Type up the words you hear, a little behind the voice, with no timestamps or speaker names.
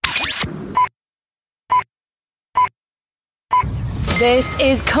This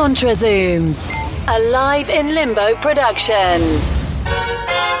is ContraZoom, a Live in Limbo production.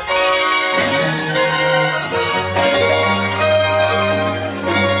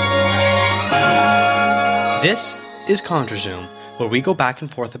 This is ContraZoom, where we go back and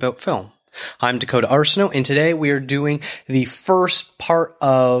forth about film. I'm Dakota Arsenault, and today we are doing the first part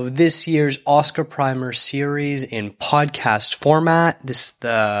of this year's Oscar Primer series in podcast format. This is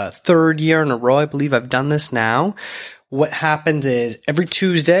the third year in a row, I believe I've done this now. What happens is every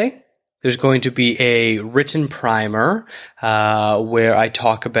Tuesday, there's going to be a written primer where I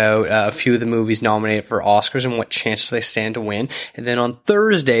talk about a few of the movies nominated for Oscars and what chances they stand to win. And then on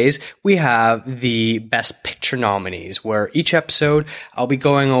Thursdays, we have the Best Picture nominees, where each episode I'll be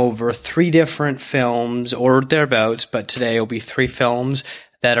going over 3 different films or thereabouts, but today will be 3 films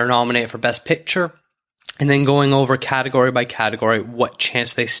that are nominated for Best Picture. And then going over category by category what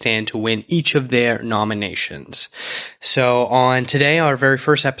chance they stand to win each of their nominations. So on today, our very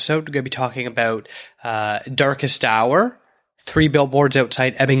first episode, we're going to be talking about Darkest Hour, 3 Billboards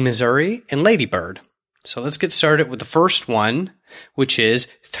Outside Ebbing, Missouri, and Lady Bird. So let's get started with the first one, which is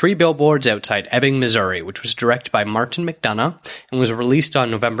 3 Billboards Outside Ebbing, Missouri, which was directed by Martin McDonagh and was released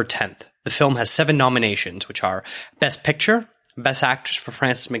on November 10th. The film has 7 nominations, which are Best Picture, Best Actress for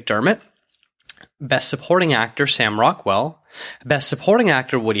Frances McDermott, Best Supporting Actor, Sam Rockwell, Best Supporting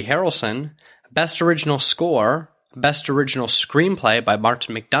Actor, Woody Harrelson, Best Original Score, Best Original Screenplay by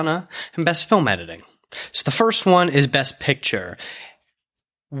Martin McDonagh, and Best Film Editing. So the first one is Best Picture.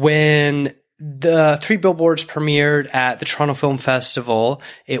 When the 3 Billboards premiered at the Toronto Film Festival,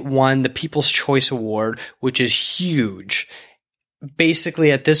 it won the People's Choice Award, which is huge.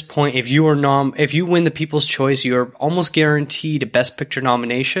 Basically, at this point, if you win the People's Choice, you're almost guaranteed a Best Picture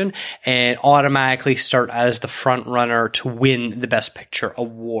nomination and automatically start as the front runner to win the Best Picture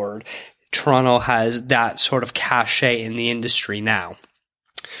award. Toronto has that sort of cachet in the industry now.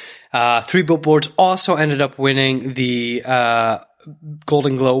 3 Billboards also ended up winning the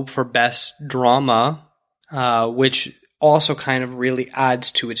Golden Globe for Best Drama, which also kind of really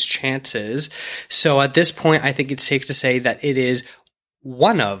adds to its chances. So at this point, I think it's safe to say that it is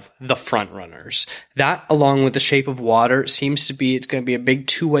one of the front runners. That, along with The Shape of Water, seems to be, it's going to be a big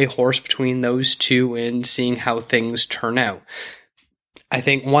two-way horse between those two and seeing how things turn out. I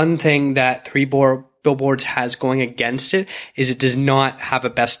think one thing that 3 Billboards has going against it is it does not have a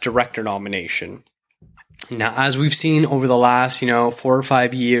Best Director nomination. Now, as we've seen over the last, 4 or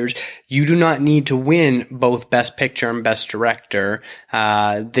 5 years, you do not need to win both Best Picture and Best Director.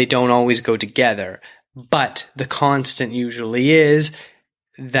 They don't always go together. But the constant usually is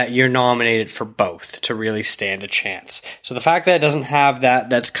that you're nominated for both to really stand a chance. So the fact that it doesn't have that,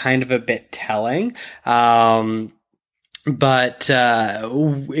 that's kind of a bit telling. But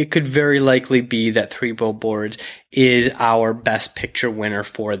it could very likely be that 3 Billboards is our Best Picture winner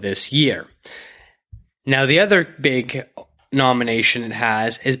for this year. Now, the other big nomination it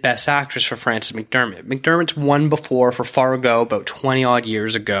has is Best Actress for Frances McDermott. McDermott's won before for Fargo about 20-odd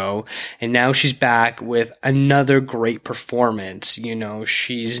years ago, and now she's back with another great performance.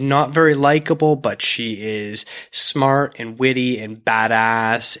 She's not very likable, but she is smart and witty and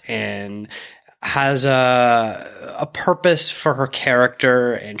badass and has a purpose for her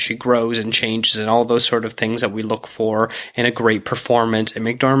character, and she grows and changes and all those sort of things that we look for in a great performance. And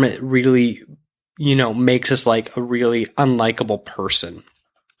McDermott really makes us like a really unlikable person.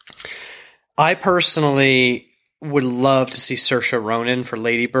 I personally would love to see Saoirse Ronan for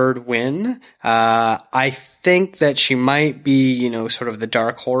Lady Bird win. I think that she might be, sort of the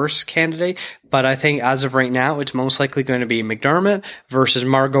dark horse candidate, but I think as of right now, it's most likely going to be McDermott versus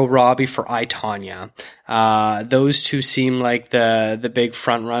Margot Robbie for I, Tonya. Those two seem like the big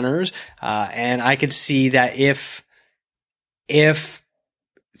front runners, and I could see that if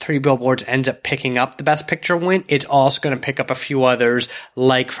 3 Billboards ends up picking up the Best Picture win, it's also going to pick up a few others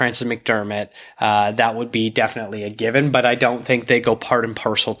like Frances McDermott. That would be definitely a given, but I don't think they go part and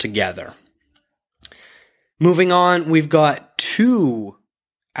parcel together. Moving on, we've got 2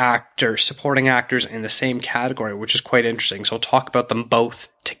 supporting actors in the same category, which is quite interesting. So I'll talk about them both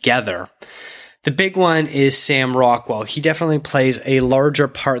together. The big one is Sam Rockwell. He definitely plays a larger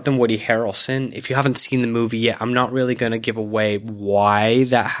part than Woody Harrelson. If you haven't seen the movie yet, I'm not really going to give away why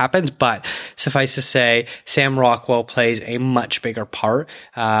that happens, but suffice to say, Sam Rockwell plays a much bigger part,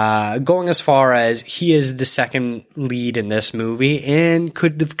 going as far as he is the second lead in this movie and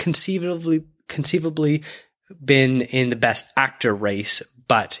could have conceivably been in the Best Actor race,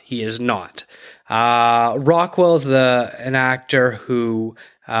 but he is not. Rockwell is an actor who,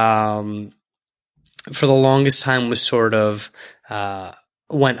 for the longest time was sort of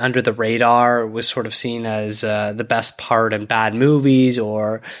went under the radar, was sort of seen as the best part in bad movies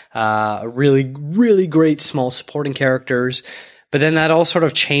or really, really great small supporting characters. But then that all sort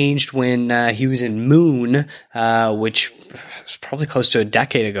of changed when he was in Moon, which was probably close to a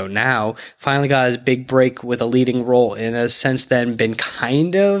decade ago now. Finally got his big break with a leading role, and has since then been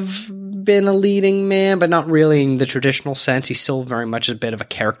a leading man, but not really in the traditional sense. He's still very much a bit of a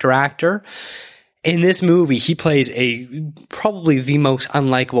character actor. In this movie, he plays probably the most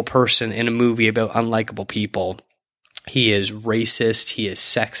unlikable person in a movie about unlikable people. He is racist. He is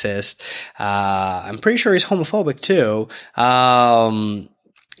sexist. I'm pretty sure he's homophobic too.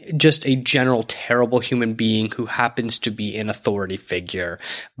 Just a general terrible human being who happens to be an authority figure,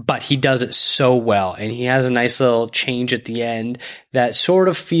 but he does it so well. And he has a nice little change at the end that sort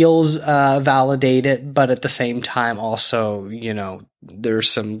of feels validated, but at the same time also,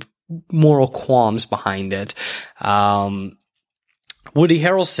 there's some moral qualms behind it. Woody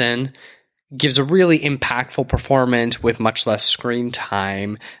Harrelson gives a really impactful performance with much less screen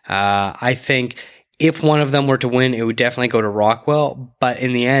time. I think if one of them were to win, it would definitely go to Rockwell. But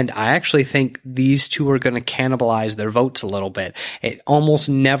in the end, I actually think these two are going to cannibalize their votes a little bit. It almost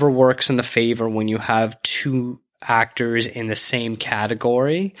never works in the favor when you have two actors in the same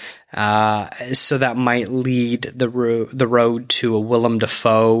category. So that might lead the road to a Willem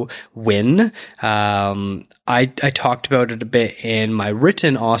Dafoe win. I talked about it a bit in my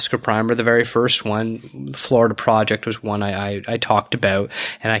written Oscar primer, the very first one. Florida Project was one I talked about,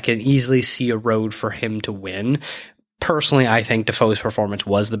 and I can easily see a road for him to win. Personally, I think Dafoe's performance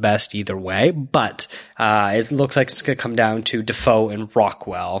was the best either way, but it looks like it's going to come down to Dafoe and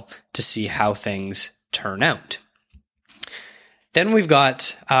Rockwell to see how things turn out. Then we've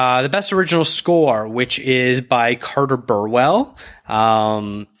got the best original score, which is by Carter Burwell.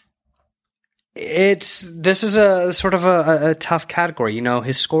 This is a sort of a tough category.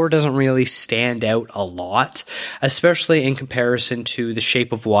 His score doesn't really stand out a lot, especially in comparison to The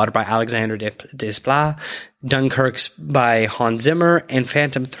Shape of Water by Alexander Desplat, Dunkirk's by Hans Zimmer, and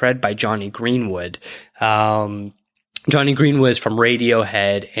Phantom Thread by Johnny Greenwood. Johnny Greenwood is from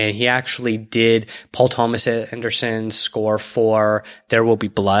Radiohead, and he actually did Paul Thomas Anderson's score for There Will Be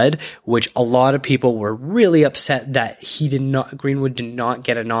Blood, which a lot of people were really upset that Greenwood did not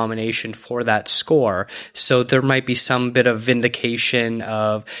get a nomination for that score. So there might be some bit of vindication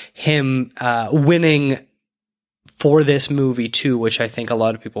of him winning for this movie too, which I think a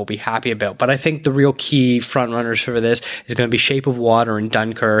lot of people will be happy about. But I think the real key frontrunners for this is going to be Shape of Water and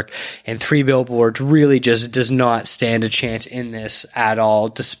Dunkirk, and Three Billboards really just does not stand a chance in this at all,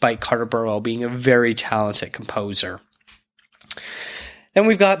 despite Carter Burwell being a very talented composer. Then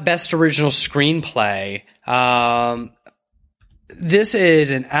we've got Best Original Screenplay. This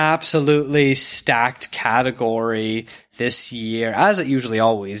is an absolutely stacked category this year, as it usually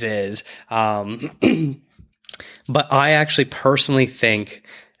always is. But I actually personally think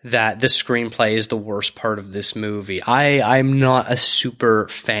that the screenplay is the worst part of this movie. I'm not a super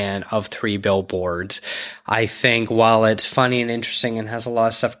fan of Three Billboards. I think while it's funny and interesting and has a lot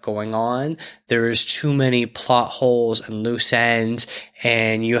of stuff going on, there is too many plot holes and loose ends,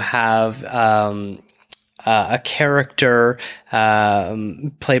 and you have a character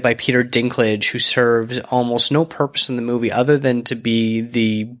played by Peter Dinklage who serves almost no purpose in the movie other than to be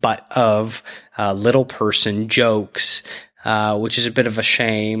the butt of little person jokes, which is a bit of a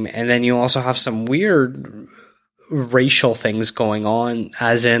shame. And then you also have some weird racial things going on,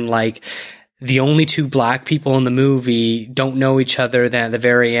 as in like the only two black people in the movie don't know each other. Then at the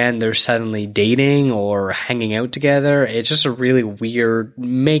very end, they're suddenly dating or hanging out together. It's just a really weird,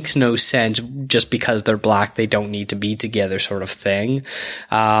 makes no sense. Just because they're black, they don't need to be together sort of thing.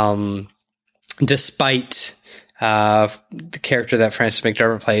 Despite the character that Frances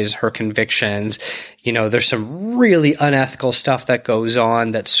McDormand plays, her convictions, there's some really unethical stuff that goes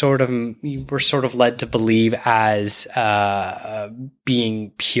on that we're sort of led to believe as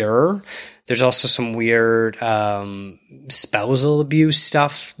being pure. There's also some weird spousal abuse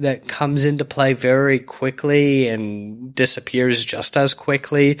stuff that comes into play very quickly and disappears just as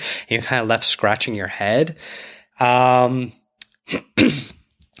quickly, and you're kind of left scratching your head.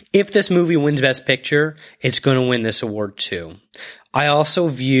 If this movie wins Best Picture, it's going to win this award too. I also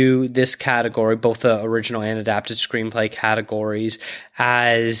view this category, both the original and adapted screenplay categories,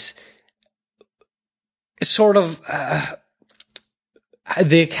 as sort of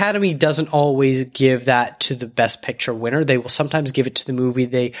the Academy doesn't always give that to the Best Picture winner. They will sometimes give it to the movie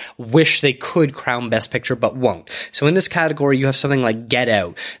they wish they could crown Best Picture, but won't. So in this category, you have something like Get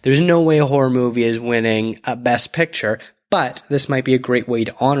Out. There's no way a horror movie is winning a Best Picture, but this might be a great way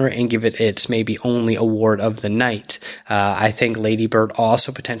to honor it and give it its maybe only award of the night. I think Lady Bird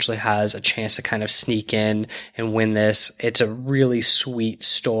also potentially has a chance to kind of sneak in and win this. It's a really sweet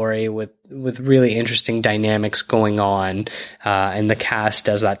story with really interesting dynamics going on, and the cast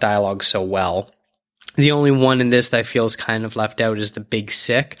does that dialogue so well. The only one in this that I feel is kind of left out is The Big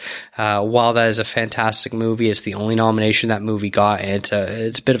Sick. While that is a fantastic movie, it's the only nomination that movie got, and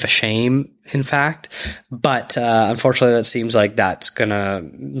it's a bit of a shame, in fact. But unfortunately, that seems like that's gonna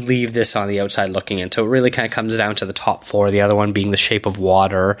leave this on the outside looking in. So it really kind of comes down to the top four, the other one being The Shape of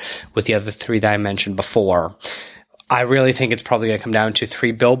Water, with the other three that I mentioned before. I really think it's probably going to come down to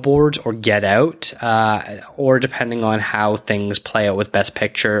Three Billboards or Get Out, or depending on how things play out with Best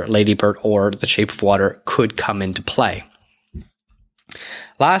Picture, Lady Bird or The Shape of Water could come into play.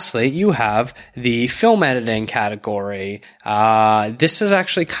 Lastly, you have the film editing category. This is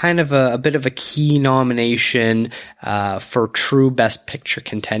actually kind of a bit of a key nomination for true Best Picture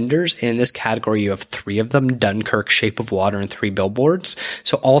contenders. In this category, you have three of them: Dunkirk, Shape of Water, and Three Billboards.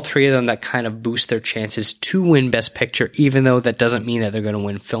 So all three of them that kind of boost their chances to win Best Picture, even though that doesn't mean that they're going to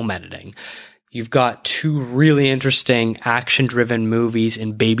win film editing. You've got two really interesting action-driven movies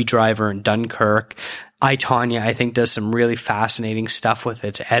in Baby Driver and Dunkirk. I, Tonya, I think does some really fascinating stuff with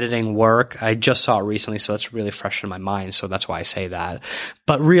its editing work. I just saw it recently, so it's really fresh in my mind, so that's why I say that.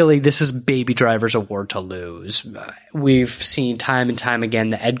 But really, this is Baby Driver's award to lose. We've seen time and time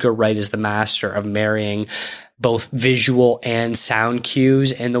again that Edgar Wright is the master of marrying both visual and sound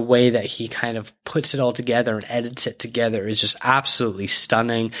cues, and the way that he kind of puts it all together and edits it together is just absolutely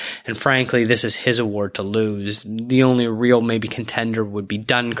stunning. And frankly, this is his award to lose. The only real maybe contender would be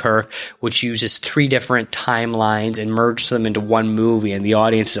Dunkirk, which uses three different timelines and merges them into one movie, and the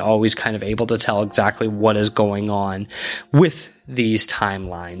audience is always kind of able to tell exactly what is going on with these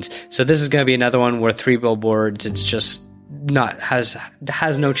timelines. So this is going to be another one where Three Billboards, it's just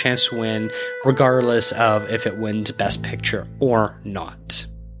has no chance to win, regardless of if it wins Best Picture or not.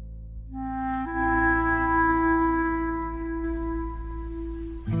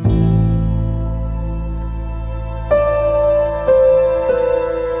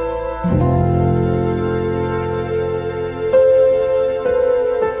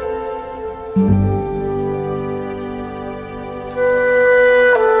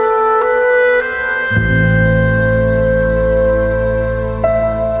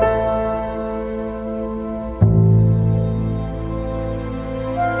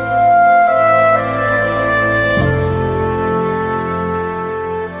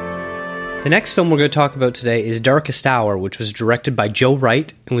 The next film we're going to talk about today is Darkest Hour, which was directed by Joe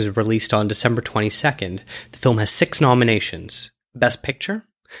Wright and was released on December 22nd. The film has 6 nominations: Best Picture,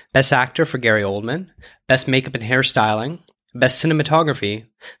 Best Actor for Gary Oldman, Best Makeup and Hairstyling, Best Cinematography,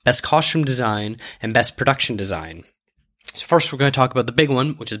 Best Costume Design, and Best Production Design. So first we're going to talk about the big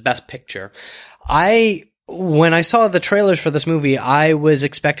one, which is Best Picture. When I saw the trailers for this movie, I was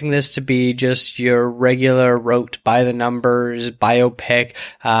expecting this to be just your regular wrote by the numbers biopic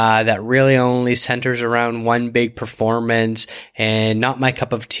that really only centers around one big performance and not my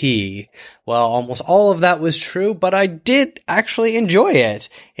cup of tea. Well, almost all of that was true, but I did actually enjoy it.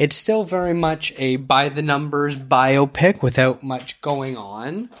 It's still very much a by the numbers biopic without much going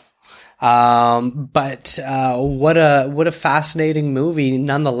on. But what a fascinating movie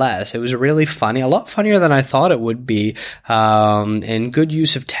nonetheless. It was really funny, a lot funnier than I thought it would be, and good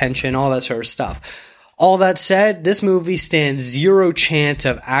use of tension, all that sort of stuff. All that said, this movie stands zero chance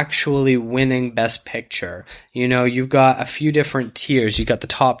of actually winning Best Picture. You know, you've got a few different tiers. You've got the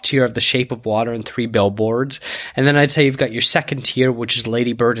top tier of The Shape of Water and Three Billboards. And then I'd say you've got your second tier, which is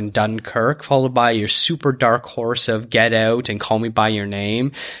Lady Bird and Dunkirk, followed by your super dark horse of Get Out and Call Me By Your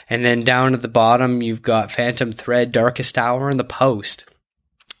Name. And then down at the bottom, you've got Phantom Thread, Darkest Hour, and The Post.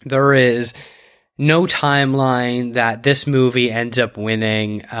 There is no timeline that this movie ends up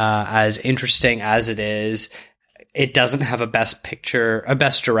winning, as interesting as it is. It doesn't have a Best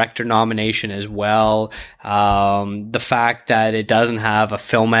Director nomination as well. The fact that it doesn't have a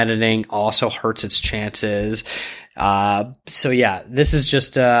film editing also hurts its chances. So yeah, this is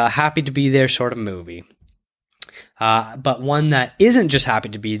just a happy to be there sort of movie. But one that isn't just happy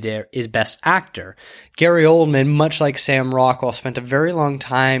to be there is Best Actor. Gary Oldman, much like Sam Rockwell, spent a very long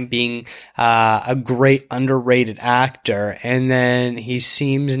time being a great underrated actor, and then he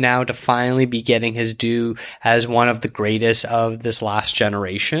seems now to finally be getting his due as one of the greatest of this last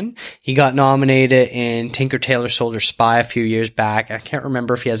generation. He got nominated in Tinker Tailor Soldier Spy a few years back. I can't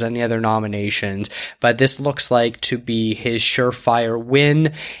remember if he has any other nominations, but this looks like to be his surefire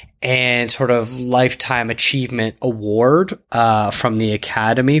win and sort of lifetime achievement award from the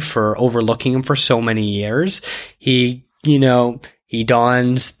Academy for overlooking him for so many years. He he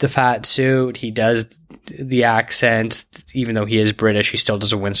dons the fat suit, he does the accent, even though he is British, he still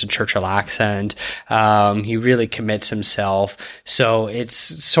does a Winston Churchill accent. He really commits himself. So it's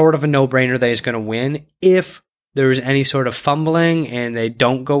sort of a no-brainer that he's going to win. If there's any sort of fumbling and they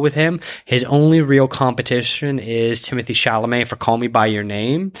don't go with him, his only real competition is Timothée Chalamet for Call Me By Your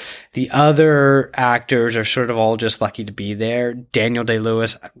Name. The other actors are sort of all just lucky to be there. Daniel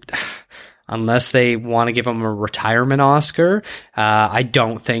Day-Lewis, unless they want to give him a retirement Oscar, I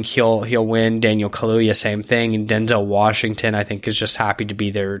don't think he'll win. Daniel Kaluuya, same thing. And Denzel Washington, I think, is just happy to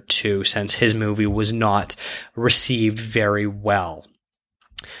be there too, since his movie was not received very well.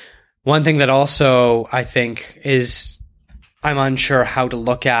 One thing that also I think I'm unsure how to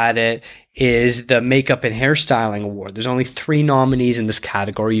look at it, is the Makeup and Hairstyling Award. There's only 3 nominees in this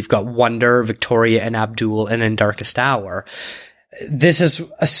category. You've got Wonder, Victoria, and Abdul, and then Darkest Hour. This is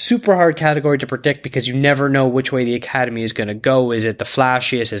a super hard category to predict because you never know which way the Academy is going to go. Is it the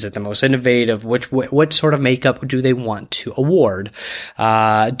flashiest? Is it the most innovative? What sort of makeup do they want to award?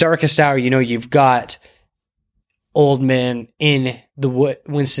 Darkest Hour, you've got Oldman in the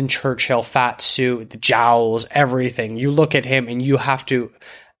Winston Churchill fat suit, the jowls, everything. You look at him and you have to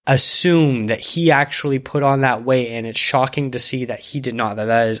assume that he actually put on that weight, and it's shocking to see that he did not,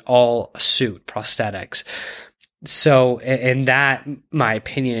 that is all a suit, prosthetics. So, and that, my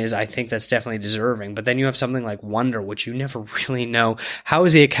opinion is, I think that's definitely deserving. But then you have something like Wonder, which you never really know. How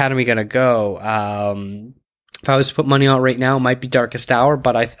is the Academy going to go? If I was to put money on it right now, it might be Darkest Hour,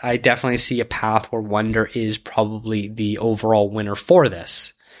 but I definitely see a path where Wonder is probably the overall winner for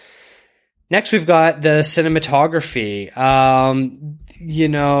this. Next, we've got the cinematography.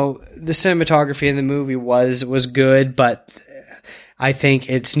 The cinematography in the movie was good, but I think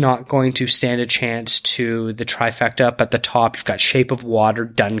it's not going to stand a chance to the trifecta up at the top. You've got Shape of Water,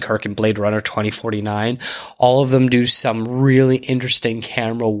 Dunkirk, and Blade Runner 2049. All of them do some really interesting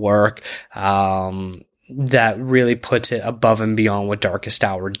camera work, that really puts it above and beyond what Darkest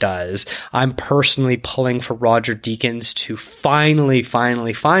Hour does. I'm personally pulling for Roger Deakins to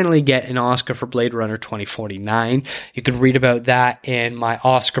finally get an Oscar for Blade Runner 2049. You can read about that in my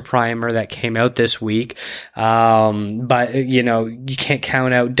Oscar primer that came out this week. But you can't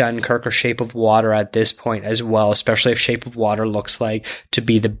count out Dunkirk or Shape of Water at this point as well, especially if Shape of Water looks like to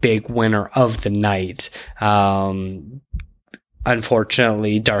be the big winner of the night.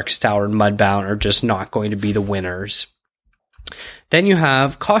 Unfortunately, Darkest Hour and Mudbound are just not going to be the winners. Then you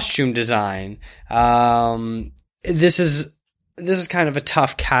have costume design. This is kind of a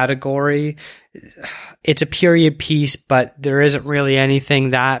tough category. It's a period piece, but there isn't really anything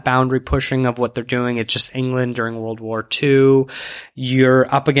that boundary pushing of what they're doing. It's just England during World War II.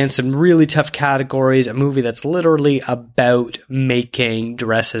 You're up against some really tough categories. A movie that's literally about making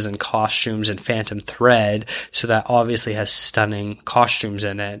dresses and costumes and phantom thread. So that obviously has stunning costumes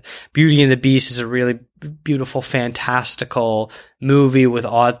in it. Beauty and the Beast is a really beautiful, fantastical movie with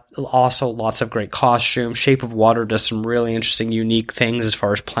also lots of great costumes. Shape of Water does some really interesting, unique things as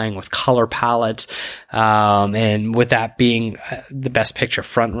far as playing with color palettes. And with that being the Best Picture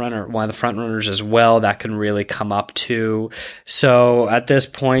frontrunner, one of the frontrunners as well, that can really come up too. So at this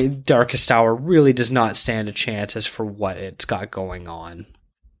point, Darkest Hour really does not stand a chance as for what it's got going on.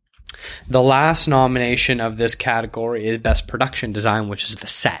 The last nomination of this category is Best Production Design, which is the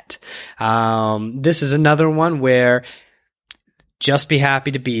set. This is another one where just be happy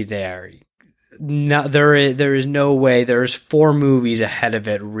to be there. No, there is no way. There's 4 movies ahead of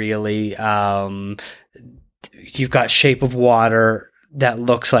it, really. You've got Shape of Water. That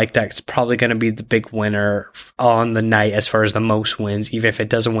looks like that's probably going to be the big winner on the night as far as the most wins, even if it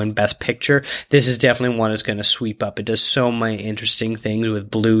doesn't win Best Picture. This is definitely one that's going to sweep up. It does so many interesting things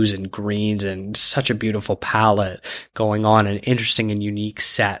with blues and greens and such a beautiful palette going on and interesting and unique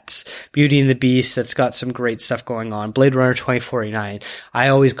sets. Beauty and the Beast, that's got some great stuff going on. Blade Runner 2049. I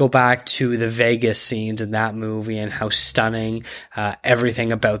always go back to the Vegas scenes in that movie and how stunning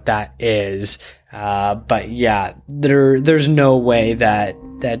everything about that is. But yeah, there's no way that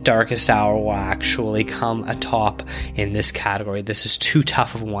Darkest Hour will actually come atop in this category. This is too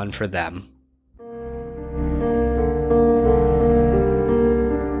tough of one for them.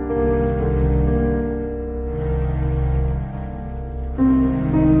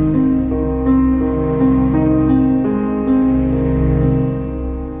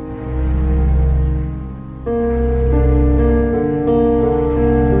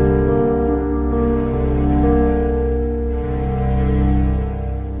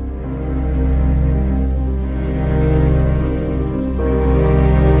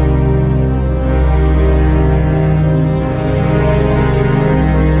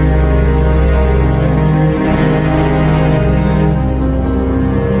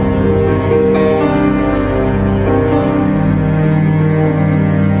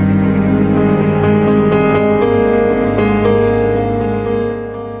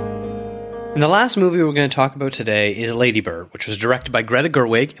 And the last movie we're going to talk about today is Lady Bird, which was directed by Greta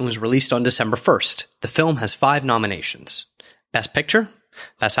Gerwig and was released on December 1st. The film has 5 nominations. Best Picture,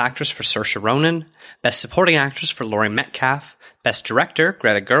 Best Actress for Saoirse Ronan, Best Supporting Actress for Laurie Metcalf, Best Director,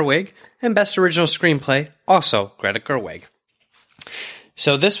 Greta Gerwig, and Best Original Screenplay, also Greta Gerwig.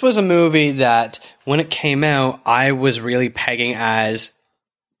 So this was a movie that, when it came out, I was really pegging as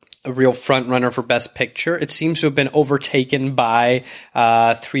a real front runner for Best Picture. It seems to have been overtaken by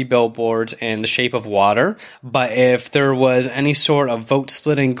 3 Billboards and The Shape of Water. But if there was any sort of vote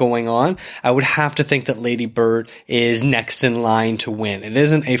splitting going on, I would have to think that Lady Bird is next in line to win. It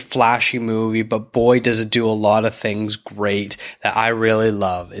isn't a flashy movie, but boy, does it do a lot of things great that I really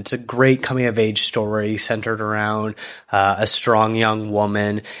love. It's a great coming-of-age story centered around a strong young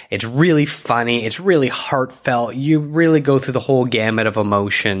woman. It's really funny. It's really heartfelt. You really go through the whole gamut of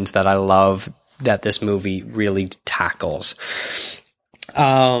emotions that I love that this movie really tackles.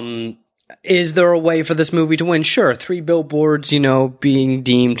 Is there a way for this movie to win? Sure. 3 Billboards, being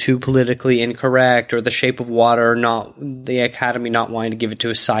deemed too politically incorrect, or The Shape of Water, the Academy not wanting to give it to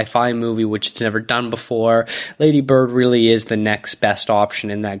a sci-fi movie, which it's never done before. Lady Bird really is the next best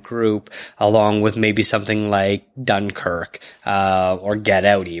option in that group, along with maybe something like Dunkirk, or Get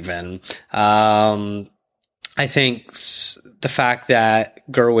Out even. I think the fact that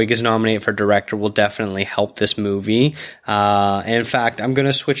Gerwig is nominated for director will definitely help this movie. And in fact, I'm going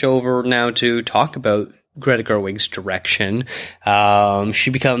to switch over now to talk about Greta Gerwig's direction. She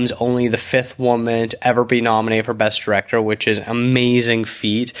becomes only the 5th woman to ever be nominated for Best Director, which is an amazing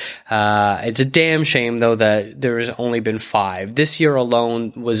feat. It's a damn shame, though, that there has only been 5. This year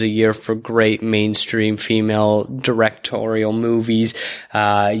alone was a year for great mainstream female directorial movies.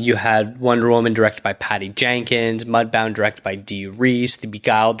 You had Wonder Woman directed by Patty Jenkins, Mudbound directed by Dee Reese, The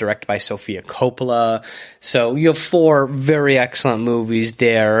Beguiled directed by Sofia Coppola. So you have 4 very excellent movies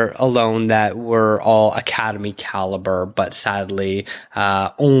there alone that were all Academy caliber, but sadly,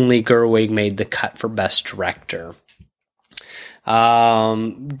 only Gerwig made the cut for Best Director.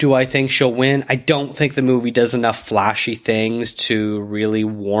 Do I think she'll win? I don't think the movie does enough flashy things to really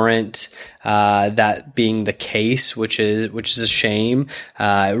warrant that being the case, which is a shame.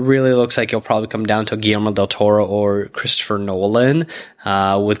 It really looks like it'll probably come down to Guillermo del Toro or Christopher Nolan,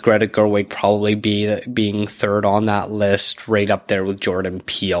 with Greta Gerwig probably being 3rd on that list, right up there with Jordan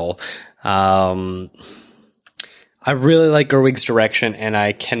Peele. I really like Gerwig's direction, and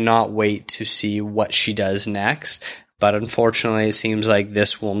I cannot wait to see what she does next. But unfortunately, it seems like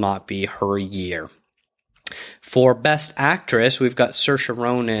this will not be her year. For Best Actress, we've got Saoirse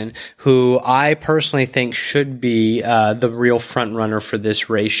Ronan, who I personally think should be the real front runner for this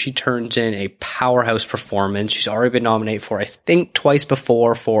race. She turns in a powerhouse performance. She's already been nominated for, I think, twice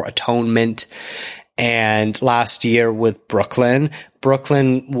before for Atonement, and last year with Brooklyn.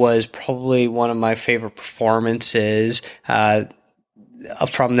 Brooklyn was probably one of my favorite performances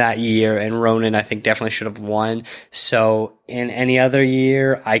from that year, and Ronan, I think, definitely should have won. So in any other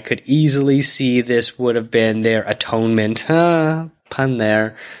year, I could easily see this would have been their Atonement. Pun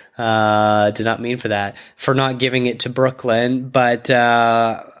there. Did not mean for that. For not giving it to Brooklyn, but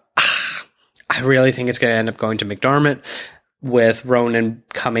I really think it's going to end up going to McDermott, with Ronan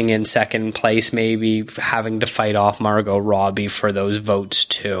coming in 2nd place, maybe having to fight off Margot Robbie for those votes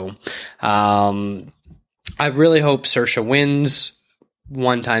too. I really hope Saoirse wins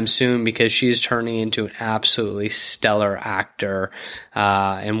one time soon, because she is turning into an absolutely stellar actor,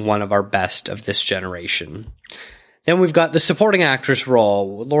 and one of our best of this generation. Then we've got the supporting actress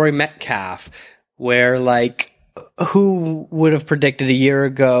role, Laurie Metcalf, where, who would have predicted a year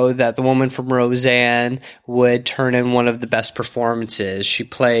ago that the woman from Roseanne would turn in one of the best performances? She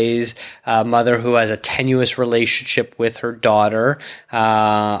plays a mother who has a tenuous relationship with her daughter,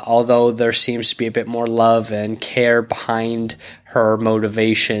 although there seems to be a bit more love and care behind her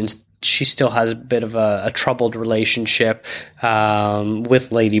motivations. She still has a bit of a troubled relationship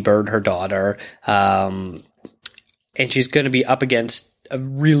with Lady Bird, her daughter, and she's going to be up against a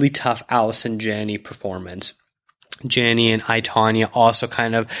really tough Allison Janney performance. Janney in I, Tonya also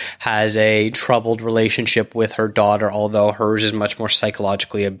kind of has a troubled relationship with her daughter, although hers is much more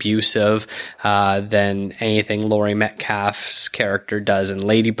psychologically abusive than anything Laurie Metcalf's character does in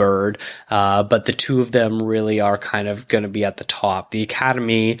Lady Bird. But the two of them really are kind of going to be at the top. The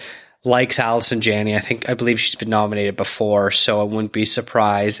Academy likes Allison Janney. I believe she's been nominated before, so I wouldn't be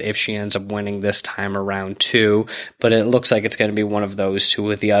surprised if she ends up winning this time around too. But it looks like it's going to be one of those two,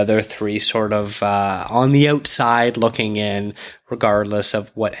 with the other 3 sort of on the outside looking in, regardless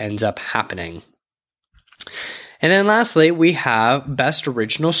of what ends up happening. And then lastly, we have Best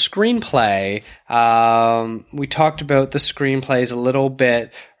Original Screenplay. We talked about the screenplays a little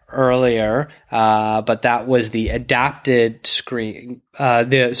bit earlier, but that was the adapted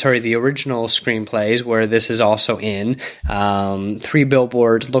the original screenplays where this is also in. Three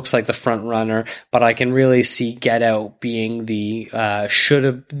Billboards looks like the front runner, but I can really see Get Out being the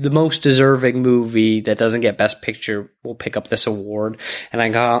most deserving movie that doesn't get Best Picture will pick up this award. And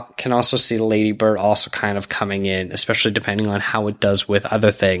I can also see Lady Bird also kind of coming in, especially depending on how it does with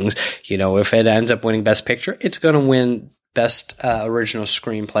other things. You know, if it ends up winning Best Picture, it's going to win Best Original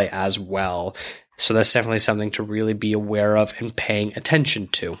Screenplay as well. So that's definitely something to really be aware of and paying attention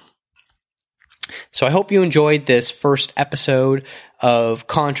to. So I hope you enjoyed this first episode of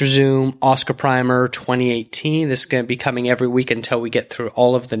ContraZoom Oscar Primer 2018. This is going to be coming every week until we get through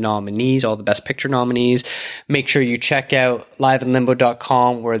all of the nominees, all the Best Picture nominees. Make sure you check out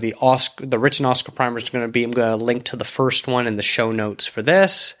liveinlimbo.com where the written Oscar Primer is going to be. I'm going to link to the first one in the show notes for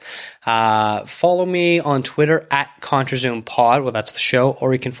this. Follow me on Twitter at ContraZoomPod. Well, that's the show.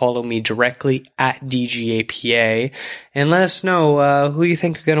 Or you can follow me directly at DGAPA. And let us know who you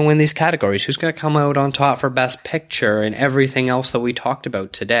think are going to win these categories. Who's going to come out on top for Best Picture and everything else that we talked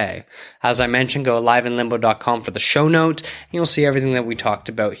about today. As I mentioned, go liveinlimbo.com for the show notes, and you'll see everything that we talked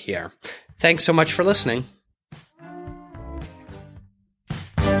about here. Thanks so much for listening.